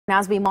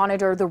As we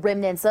monitor the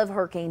remnants of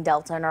Hurricane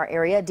Delta in our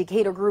area,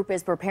 Decatur Group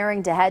is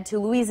preparing to head to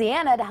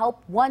Louisiana to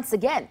help once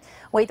again.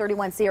 WAY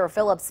 31 Sierra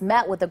Phillips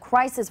met with the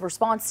crisis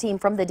response team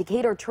from the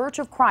Decatur Church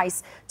of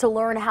Christ to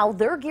learn how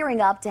they're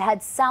gearing up to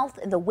head south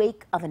in the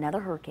wake of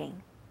another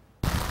hurricane.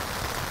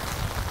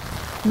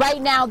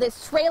 Right now,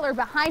 this trailer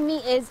behind me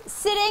is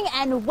sitting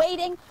and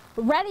waiting,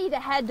 ready to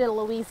head to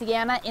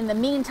Louisiana. In the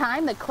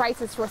meantime, the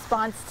crisis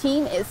response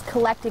team is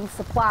collecting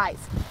supplies.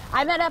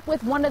 I met up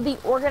with one of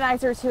the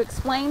organizers who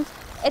explained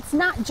it's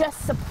not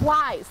just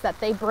supplies that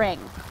they bring.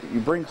 You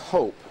bring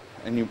hope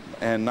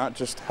and not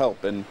just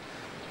help, and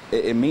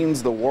it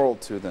means the world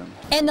to them.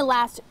 In the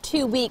last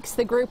 2 weeks,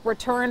 the group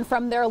returned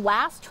from their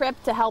last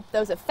trip to help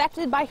those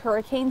affected by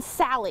Hurricane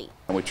Sally.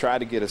 And we try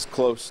to get as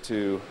close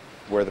to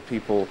where the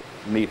people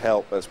need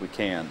help as we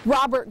can.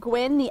 Robert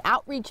Gwynn, the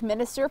outreach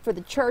minister for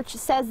the church,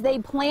 says they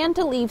plan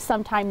to leave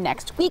sometime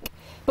next week,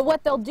 but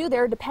what they'll do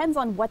there depends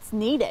on what's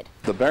needed.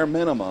 The bare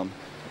minimum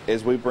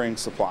is we bring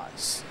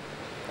supplies,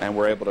 and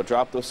we're able to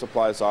drop those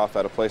supplies off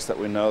at a place that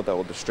we know that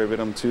will distribute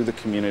them to the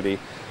community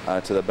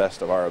to the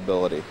best of our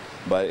ability.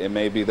 But it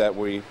may be that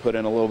we put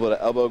in a little bit of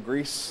elbow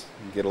grease,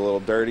 get a little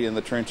dirty in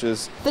the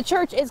trenches. The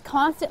church is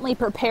constantly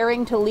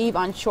preparing to leave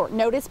on short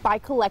notice by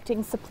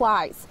collecting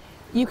supplies.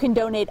 You can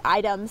donate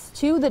items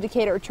to the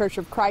Decatur Church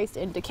of Christ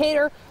in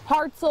Decatur,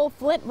 Hartselle,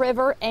 Flint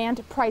River, and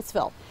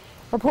Priceville.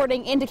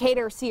 Reporting in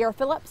Decatur, Sierra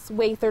Phillips,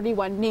 WAY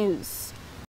 31 News.